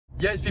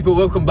Yes people,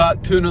 welcome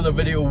back to another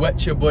video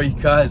with your boy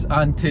Kaz,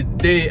 and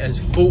today is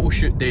photo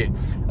shoot day.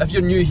 If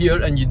you're new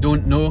here and you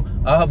don't know,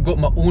 I have got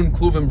my own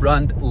clothing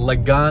brand,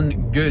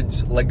 Ligan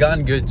Goods.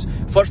 Ligan Goods,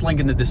 first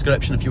link in the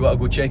description if you want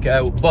to go check it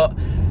out. But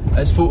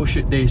it's photo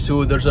shoot day,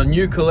 so there's a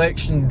new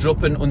collection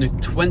dropping on the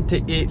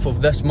 28th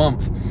of this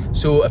month.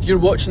 So if you're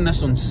watching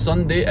this on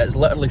Sunday, it's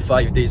literally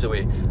 5 days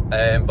away.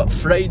 But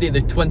Friday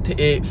the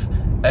 28th,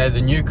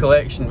 the new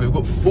collection, we've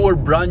got 4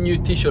 brand new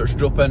t-shirts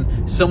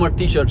dropping, summer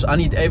t-shirts. I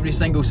need every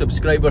single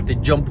subscriber to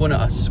jump on it,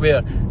 I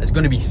swear, it's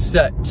going to be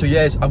sick. So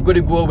yes, I'm going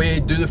to go away,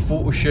 do the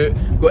photo shoot,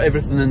 got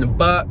everything in the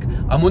back.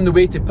 I'm on the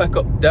way to pick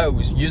up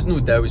Dows. You know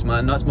Dows,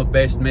 man, that's my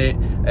best mate.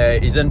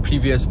 He's in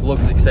previous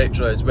vlogs,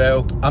 etc. as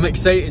well. I'm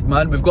excited,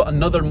 man. We've got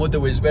another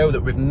model as well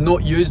that we've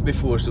not used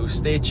before, so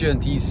stay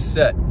tuned, he's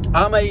sick.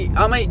 I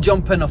might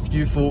jump in a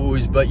few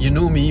photos, but you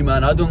know me,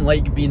 man, I don't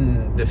like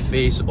being the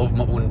face of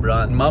my own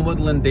brand. My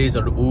modelling days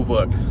are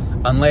over,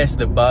 unless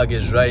the bag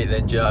is right,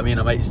 then do you know what I mean,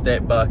 I might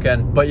step back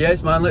in. But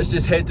yes man, let's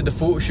just head to the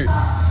photo shoot.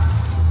 Aye,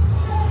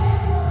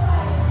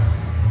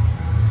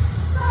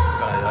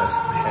 that's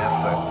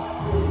perfect.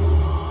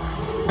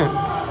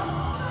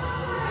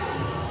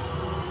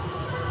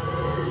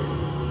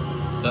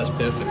 That's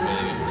perfect,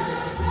 mate.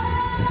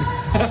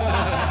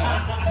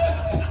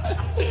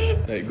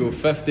 Right, go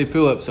 50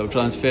 pull-ups, I'll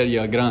transfer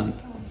you $1,000.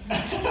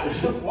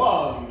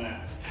 One.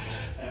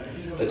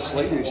 It's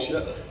slightly as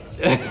shit.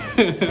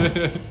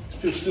 It's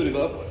pure story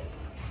up.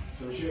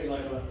 So we're shooting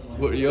like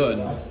what are you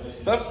on?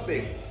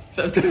 50.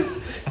 50?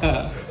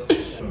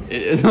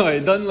 No, I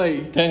done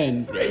like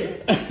 10. Yeah,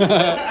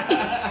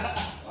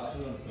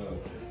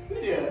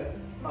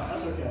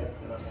 that's okay.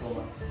 That's cool,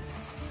 man.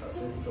 That's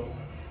super cool.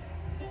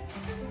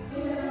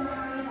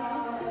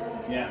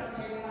 Yeah,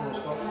 just cool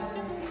spot.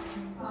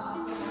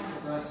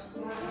 That's nice.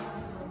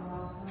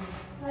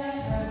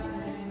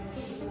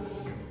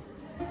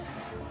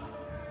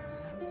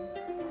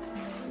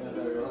 Yeah,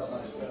 there we go, that's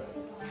nice. Yeah.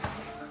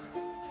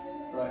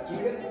 Right, do we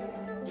get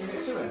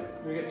 2 in? Do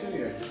we get 2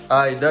 here?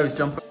 Aye, that was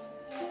jumping.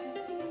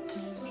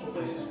 Swap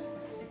places.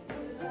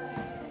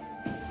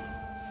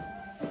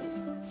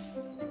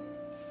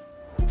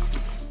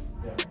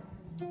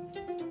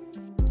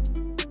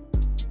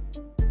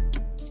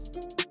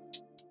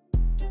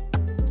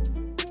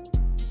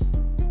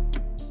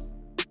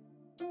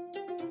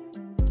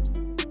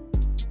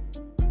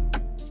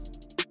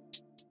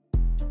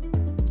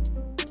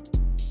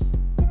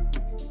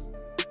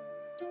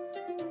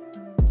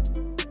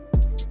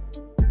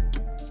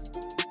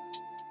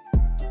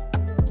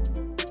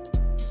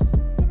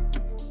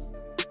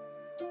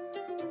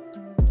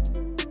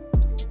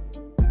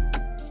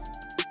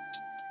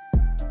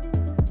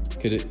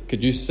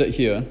 Could you sit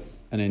here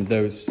and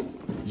then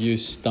you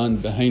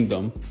stand behind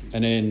them,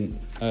 and then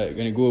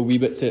gonna go a wee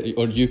bit to,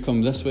 or you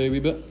come this way a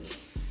wee bit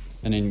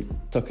and then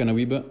tuck in a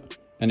wee bit,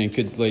 and then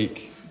could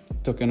like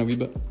tuck in a wee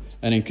bit,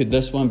 and then could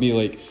this one be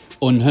like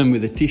on him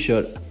with a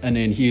t-shirt, and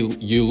then you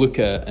look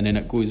at it and then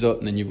it goes up,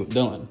 and then you've got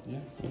Dylan. Yeah,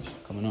 he's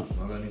coming up.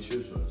 I've got any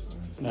shoes for this?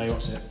 No, you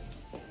won't see it.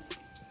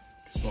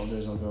 Because what I'll do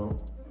is I'll go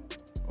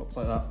up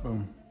like that,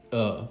 boom.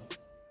 Aye.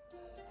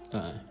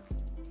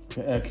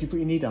 Okay, can you put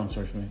your knee down,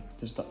 sorry, for me?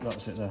 Just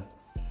that's it there.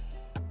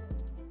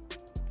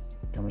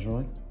 Camera's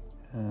rolling.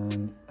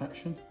 And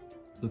action.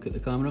 Look at the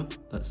camera.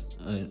 That's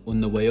on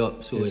the way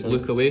up. So okay, like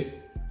look away,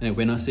 and then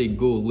when I say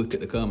go, look at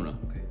the camera.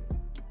 Okay.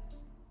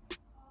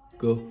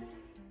 Go. Oh,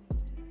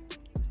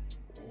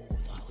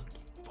 that looked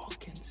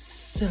fucking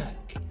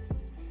sick.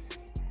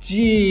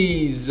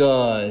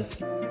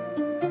 Jesus.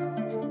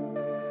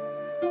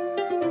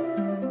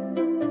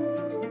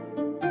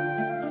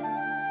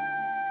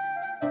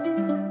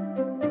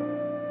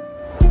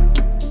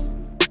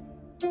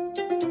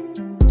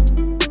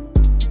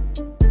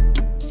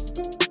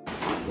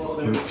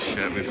 Oh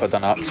shit, we've had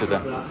an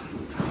accident.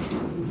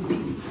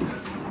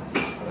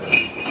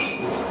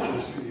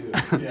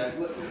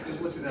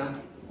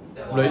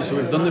 Right, so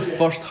we've done the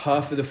first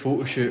half of the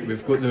photo shoot.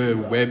 We've got the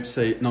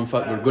website. No, in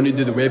fact, we're going to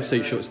do the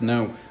website shots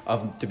now.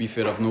 To be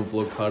fair, I've not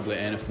vlogged hardly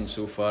anything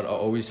so far. I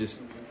always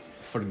just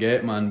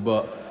forget, man.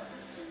 But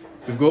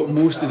we've got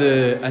most of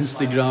the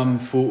Instagram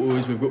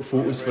photos. We've got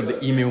photos for the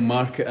email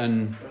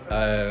marketing.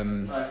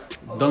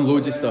 Done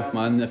loads of stuff,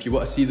 man. If you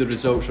want to see the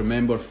results,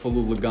 remember,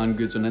 follow Ligan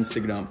Goods on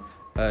Instagram.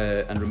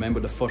 And remember,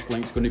 the first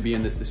link's going to be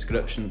in this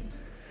description.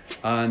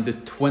 And the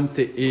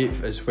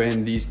 28th is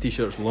when these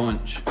t-shirts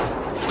launch.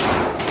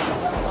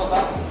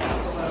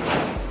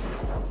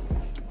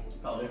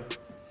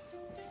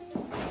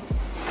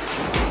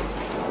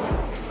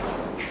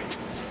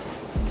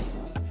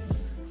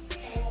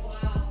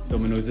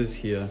 Domino's is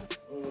here.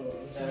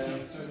 So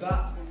is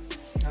that?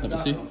 Let me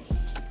see.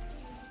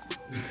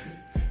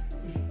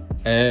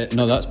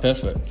 No, that's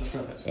perfect. That's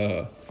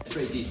perfect.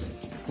 Pretty decent.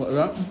 What is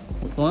that?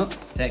 What's that?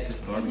 Texas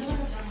barbecue.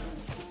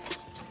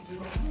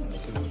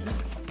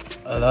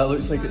 That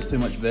looks like it's too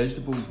much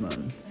vegetables,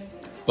 man.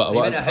 But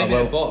How many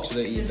in a box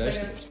without eating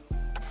vegetables?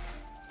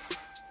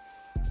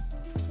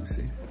 Let's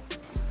see.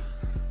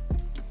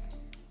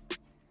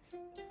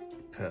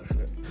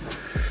 Perfect.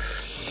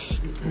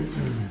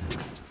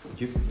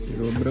 Thank you. Here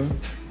you go, bro.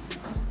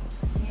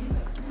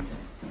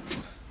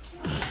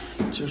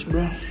 Cheers,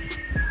 bro.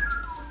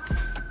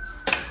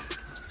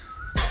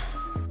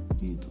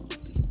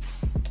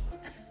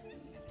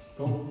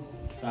 Cool.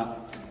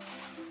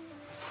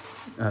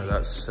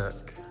 That's sick.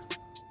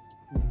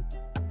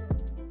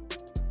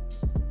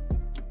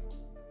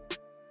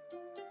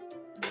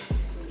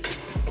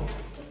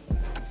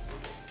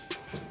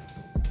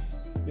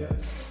 Yeah.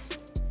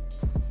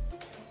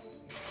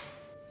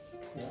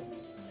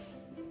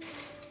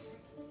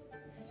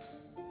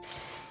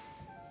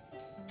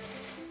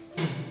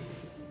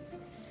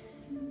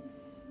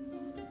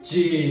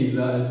 Jeez,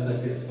 that is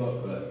sick as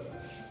fuck, right?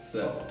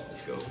 Sick.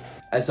 Let's go.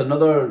 It's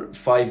another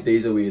 5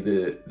 days away,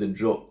 the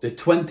drop. The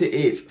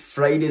 28th,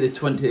 Friday the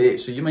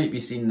 28th. So you might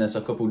be seeing this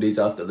a couple days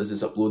after this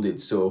is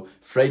uploaded. So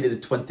Friday the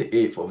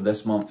 28th of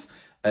this month,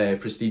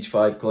 Prestige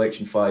 5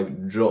 Collection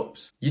 5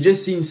 drops. You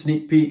just seen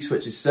sneak peeks,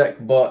 which is sick,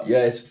 but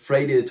yes,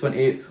 Friday the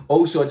 28th.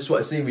 Also, I just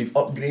want to say we've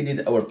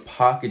upgraded our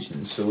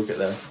packaging. So look at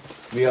this.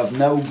 We have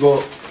now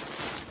got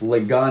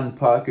Ligan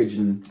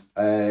packaging.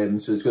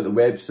 So it's got the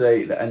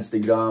website, the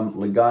Instagram,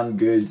 Ligan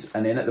Goods,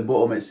 and then at the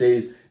bottom it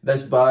says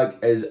this bag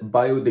is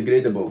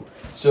biodegradable.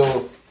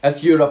 So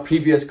if you're a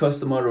previous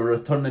customer or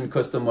returning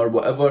customer,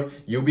 whatever,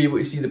 you'll be able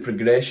to see the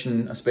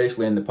progression,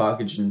 especially in the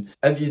packaging.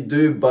 If you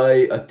do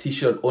buy a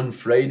t-shirt on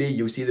Friday,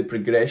 you'll see the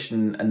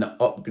progression and the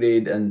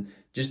upgrade, and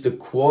just the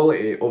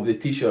quality of the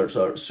t-shirts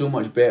are so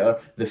much better.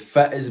 The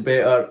fit is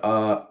better.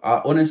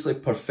 I honestly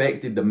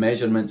perfected the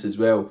measurements as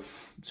well.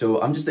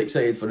 So I'm just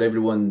excited for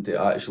everyone to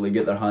actually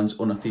get their hands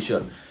on a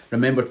t-shirt.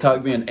 Remember,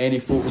 tag me in any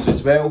photos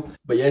as well.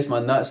 But yes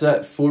man, that's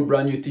it. 4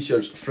 brand new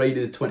t-shirts,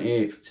 Friday the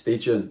 28th. Stay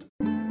tuned.